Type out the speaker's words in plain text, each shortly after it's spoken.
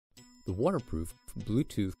the waterproof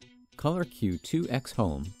Bluetooth ColorQ 2X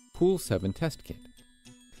Home Pool 7 Test Kit.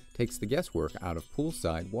 Takes the guesswork out of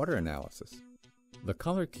poolside water analysis. The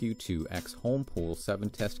ColorQ 2X Home Pool 7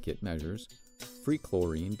 Test Kit measures free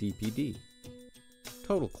chlorine DPD,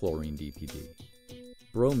 total chlorine DPD,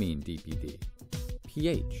 bromine DPD,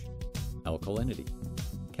 pH, alkalinity,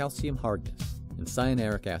 calcium hardness, and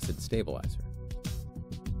cyanuric acid stabilizer.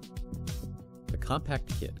 The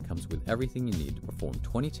compact kit comes with everything you need to perform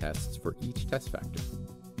 20 tests for each test factor.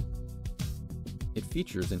 It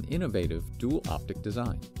features an innovative dual optic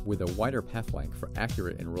design with a wider path length for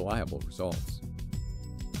accurate and reliable results.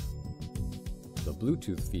 The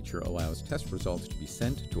Bluetooth feature allows test results to be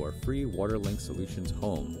sent to our free WaterLink Solutions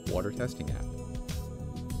Home water testing app.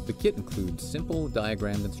 The kit includes simple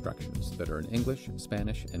diagrammed instructions that are in English,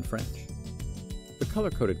 Spanish, and French. The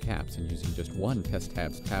color-coded caps and using just one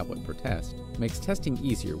TesTabs tablet per test makes testing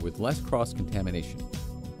easier with less cross-contamination.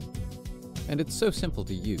 And it's so simple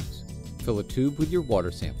to use. Fill a tube with your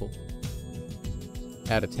water sample,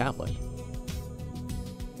 add a tablet,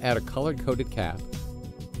 add a color-coded cap,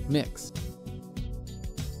 mix,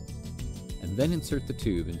 and then insert the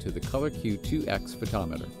tube into the ColorQ 2X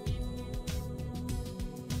photometer.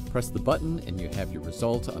 Press the button and you have your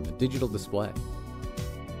result on the digital display.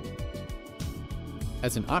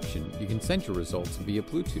 As an option, you can send your results via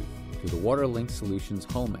Bluetooth to the WaterLink Solutions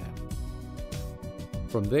Home app.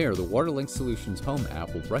 From there, the WaterLink Solutions Home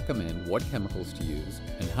app will recommend what chemicals to use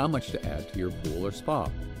and how much to add to your pool or spa.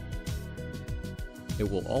 It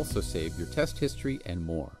will also save your test history and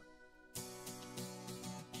more.